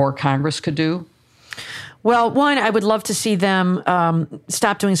court or Congress could do? Well, one, I would love to see them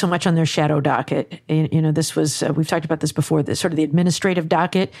stop doing so much on their shadow docket. This was, we've talked about this before, the sort of the administrative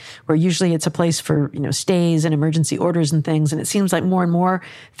docket, where usually it's a place for, stays and emergency orders and things. And it seems like more and more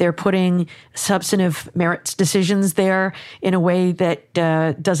they're putting substantive merits decisions there in a way that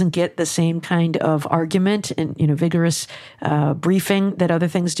doesn't get the same kind of argument and, vigorous briefing that other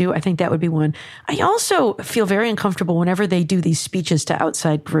things do. I think that would be one. I also feel very uncomfortable whenever they do these speeches to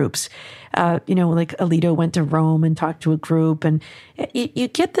outside groups. Like Alito went to Rome and talked to a group, and you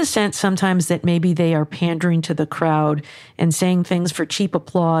get the sense sometimes that maybe they are pandering to the crowd and saying things for cheap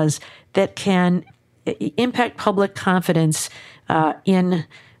applause that can impact public confidence in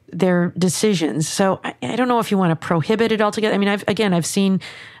their decisions. So I don't know if you want to prohibit it altogether. I mean, I've seen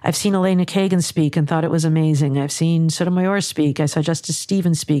Elena Kagan speak and thought it was amazing. I've seen Sotomayor speak. I saw Justice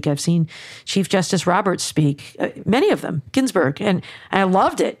Stevens speak. I've seen Chief Justice Roberts speak. Many of them, Ginsburg, and I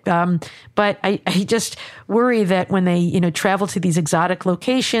loved it. But I just worry that when they travel to these exotic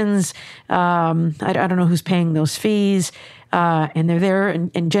locations, I don't know who's paying those fees, and they're there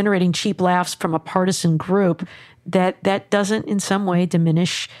and generating cheap laughs from a partisan group. That doesn't in some way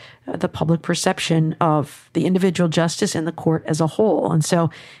diminish the public perception of the individual justice and the court as a whole. And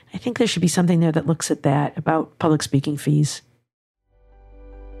so I think there should be something there that looks at that about public speaking fees.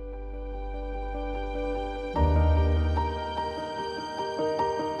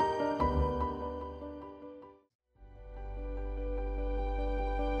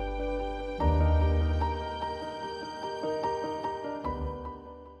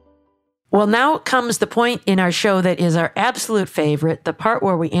 Well, now comes the point in our show that is our absolute favorite, the part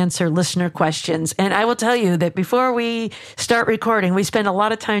where we answer listener questions. And I will tell you that before we start recording, we spend a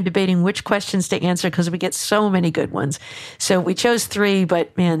lot of time debating which questions to answer because we get so many good ones. So we chose 3,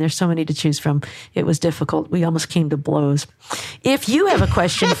 but man, there's so many to choose from. It was difficult. We almost came to blows. If you have a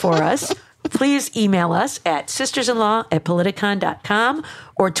question for us, please email us at sistersinlaw@politicon.com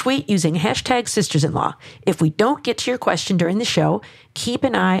or tweet using hashtag sistersinlaw. If we don't get to your question during the show, keep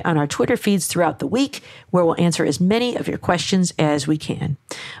an eye on our Twitter feeds throughout the week, where we'll answer as many of your questions as we can.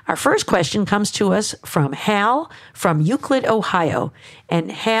 Our first question comes to us from Hal from Euclid, Ohio.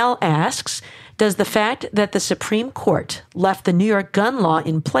 And Hal asks, does the fact that the Supreme Court left the New York gun law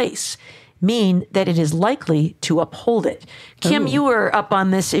in place mean that it is likely to uphold it? Kim, you were up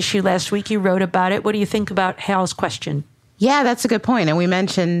on this issue last week. You wrote about it. What do you think about Hal's question? Yeah, that's a good point. And we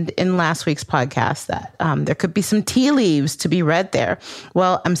mentioned in last week's podcast that there could be some tea leaves to be read there.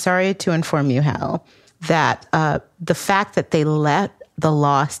 Well, I'm sorry to inform you, Hal, that the fact that they let the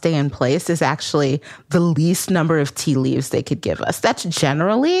law stay in place is actually the least number of tea leaves they could give us. That's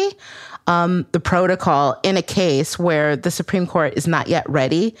generally the protocol in a case where the Supreme Court is not yet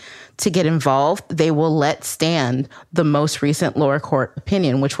ready to get involved. They will let stand the most recent lower court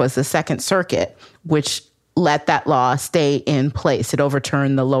opinion, which was the Second Circuit, which let that law stay in place. It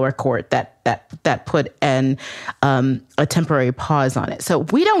overturned the lower court that put a temporary pause on it. So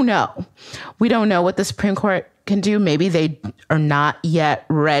we don't know. We don't know what the Supreme Court can do. Maybe they are not yet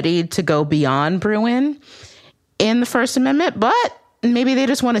ready to go beyond Bruin in the First Amendment, but maybe they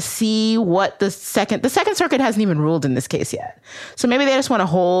just want to see what the Second Circuit hasn't even ruled in this case yet. So maybe they just want to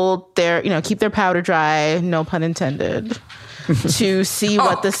hold their, keep their powder dry, no pun intended, to see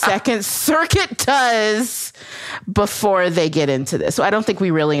what the Second Circuit does before they get into this. So I don't think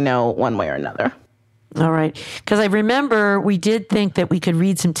we really know one way or another. All right. Because I remember we did think that we could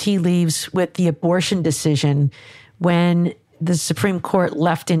read some tea leaves with the abortion decision when the Supreme Court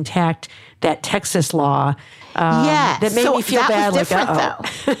left intact that Texas law. That made me feel bad. Was different,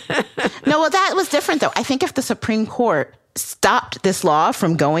 though. No, well, that was different, though. I think if the Supreme Court stopped this law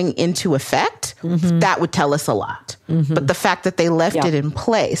from going into effect, that would tell us a lot. But the fact that they left it in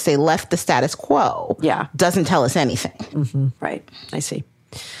place, they left the status quo, doesn't tell us anything. Right. I see.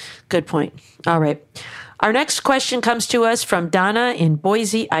 Good point. All right. Our next question comes to us from Donna in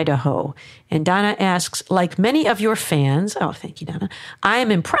Boise, Idaho. And Donna asks, like many of your fans, oh, thank you, Donna, I am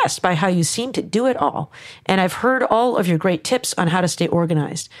impressed by how you seem to do it all. And I've heard all of your great tips on how to stay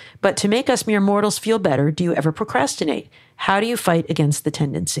organized. But to make us mere mortals feel better, do you ever procrastinate? How do you fight against the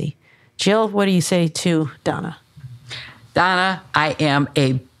tendency? Jill, what do you say to Donna? Donna, I am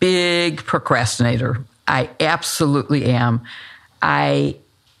a big procrastinator. I absolutely am. I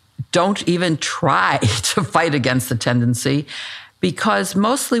don't even try to fight against the tendency, because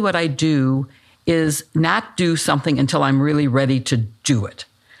mostly what I do is not do something until I'm really ready to do it.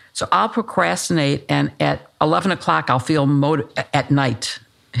 So I'll procrastinate, and at 11 o'clock, I'll feel at night,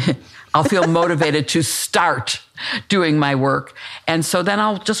 I'll feel motivated to start doing my work. And so then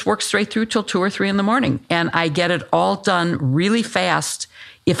I'll just work straight through till 2 or 3 in the morning. And I get it all done really fast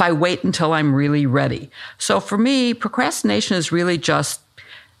if I wait until I'm really ready. So for me, procrastination is really just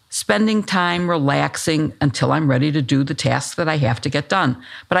spending time relaxing until I'm ready to do the tasks that I have to get done.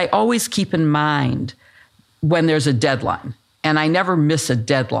 But I always keep in mind when there's a deadline, and I never miss a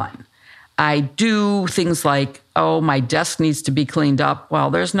deadline. I do things like, oh, my desk needs to be cleaned up. Well,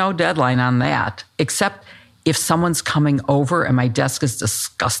 there's no deadline on that, except if someone's coming over and my desk is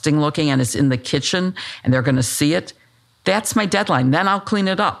disgusting looking and it's in the kitchen and they're going to see it. That's my deadline. Then I'll clean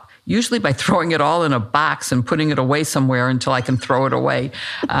it up. Usually by throwing it all in a box and putting it away somewhere until I can throw it away,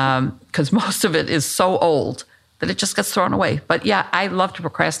 because most of it is so old that it just gets thrown away. But yeah, I love to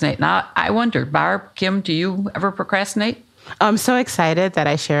procrastinate. Now, I wonder, Barb, Kim, do you ever procrastinate? I'm so excited that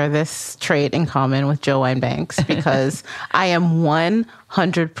I share this trait in common with Jill Wine-Banks, because I am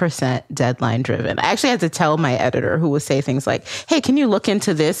 100% deadline driven. I actually had to tell my editor, who would say things like, hey, can you look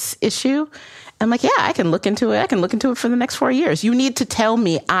into this issue? I'm like, yeah, I can look into it. I can look into it for the next 4 years. You need to tell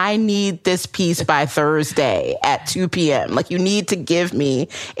me I need this piece by Thursday at 2 p.m. Like, you need to give me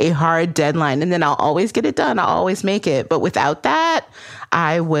a hard deadline, and then I'll always get it done. I'll always make it. But without that,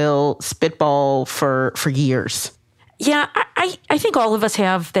 I will spitball for years. Yeah, I think all of us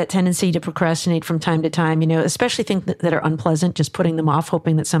have that tendency to procrastinate from time to time, especially things that are unpleasant, just putting them off,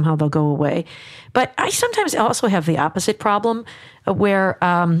 hoping that somehow they'll go away. But I sometimes also have the opposite problem where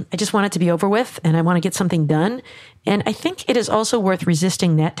I just want it to be over with and I want to get something done. And I think it is also worth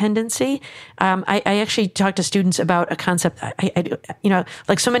resisting that tendency. I actually talked to students about a concept,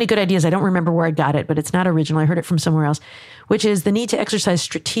 like so many good ideas, I don't remember where I got it, but it's not original. I heard it from somewhere else, which is the need to exercise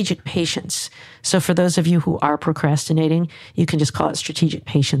strategic patience. So for those of you who are procrastinating, you can just call it strategic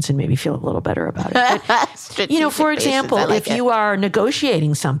patience and maybe feel a little better about it. But, for example, if you are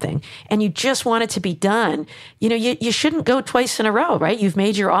negotiating something and you just want it to be done, you shouldn't go twice in a row, right? You've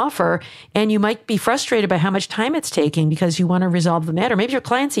made your offer and you might be frustrated by how much time it's taking because you want to resolve the matter. Maybe your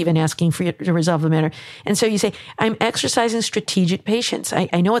client's even asking for you to resolve the matter. And so you say, I'm exercising strategic patience.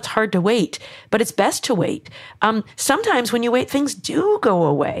 I know it's hard to wait, but it's best to wait. Sometimes when you wait, things do go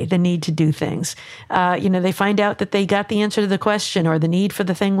away, the need to do things. They find out that they got the answer to the question or the need for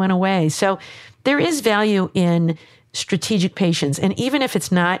the thing went away. So there is value in strategic patience. And even if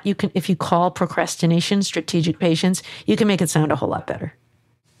it's not, if you call procrastination strategic patience, you can make it sound a whole lot better.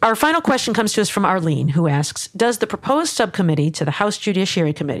 Our final question comes to us from Arlene, who asks, does the proposed subcommittee to the House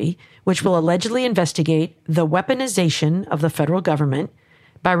Judiciary Committee, which will allegedly investigate the weaponization of the federal government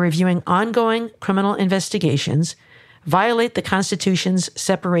by reviewing ongoing criminal investigations, violate the Constitution's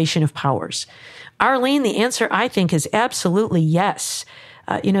separation of powers? Arlene, the answer, I think, is absolutely yes.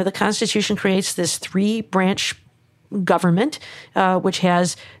 The Constitution creates this 3-branch government, which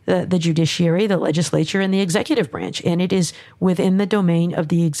has the judiciary, the legislature, and the executive branch. And it is within the domain of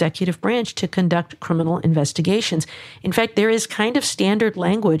the executive branch to conduct criminal investigations. In fact, there is kind of standard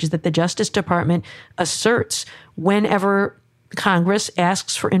language that the Justice Department asserts whenever Congress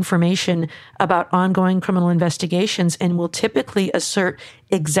asks for information about ongoing criminal investigations and will typically assert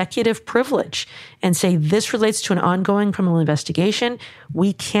executive privilege and say this relates to an ongoing criminal investigation.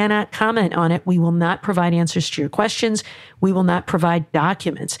 We cannot comment on it. We will not provide answers to your questions. We will not provide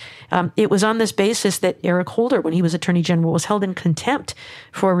documents. It was on this basis that Eric Holder, when he was Attorney General, was held in contempt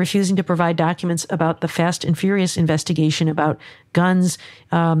for refusing to provide documents about the Fast and Furious investigation about guns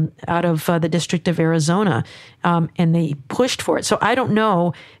out of the District of Arizona. And they pushed for it. So I don't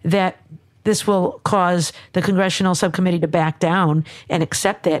know that this will cause the congressional subcommittee to back down and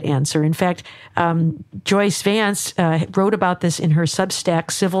accept that answer. In fact, Joyce Vance wrote about this in her Substack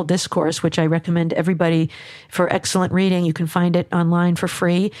Civil Discourse, which I recommend everybody for excellent reading. You can find it online for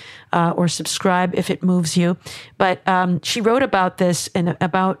free or subscribe if it moves you. But she wrote about this and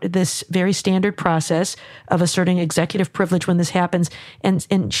about this very standard process of asserting executive privilege when this happens.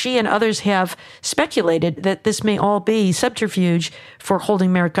 And she and others have speculated that this may all be subterfuge for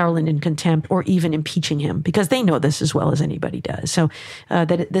holding Merrick Garland in contempt or even impeaching him, because they know this as well as anybody does. So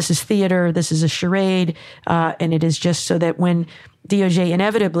this is theater, this is a charade, and it is just so that when DOJ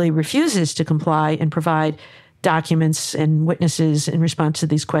inevitably refuses to comply and provide documents and witnesses in response to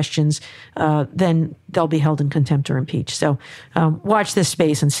these questions, then they'll be held in contempt or impeached. So watch this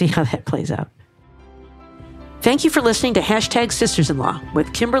space and see how that plays out. Thank you for listening to #Sisters-in-Law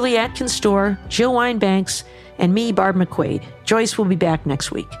with Kimberly Atkins-Storr, Jill Wine-Banks, and me, Barb McQuaid. Joyce will be back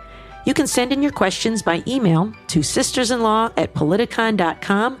next week. You can send in your questions by email to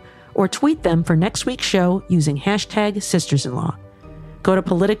sistersinlaw@politicon.com or tweet them for next week's show using #Sistersinlaw. Go to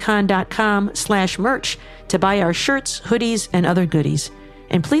politicon.com/merch to buy our shirts, hoodies, and other goodies.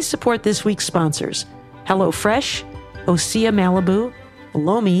 And please support this week's sponsors: HelloFresh, Osea Malibu,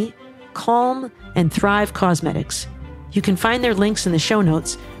 Lomi, Calm, and Thrive Cosmetics. You can find their links in the show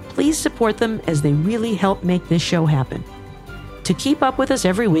notes. Please support them as they really help make this show happen. To keep up with us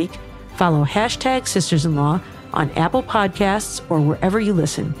every week, follow #Sisters-in-Law on Apple Podcasts or wherever you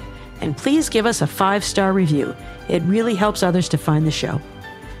listen. And please give us a 5-star review. It really helps others to find the show.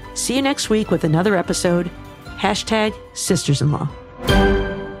 See you next week with another episode. #Sisters-in-Law.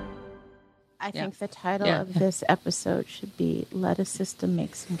 I think the title of this episode should be "Let a Sister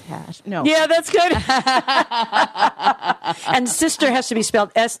Make Some Cash." No. Yeah, that's good. And sister has to be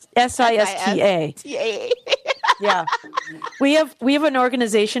spelled Sista. Yeah. We have an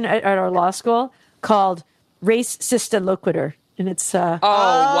organization at our law school called Race Sista Loquitur. And it's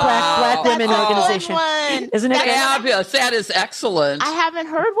Black women organization. Isn't it fabulous? That is excellent. I haven't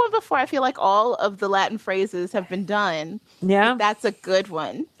heard one before. I feel like all of the Latin phrases have been done. Yeah. But that's a good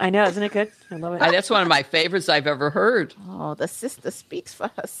one. I know. Isn't it good? I love it. That's one of my favorites I've ever heard. Oh, the sister speaks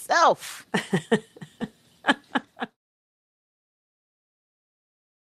for herself.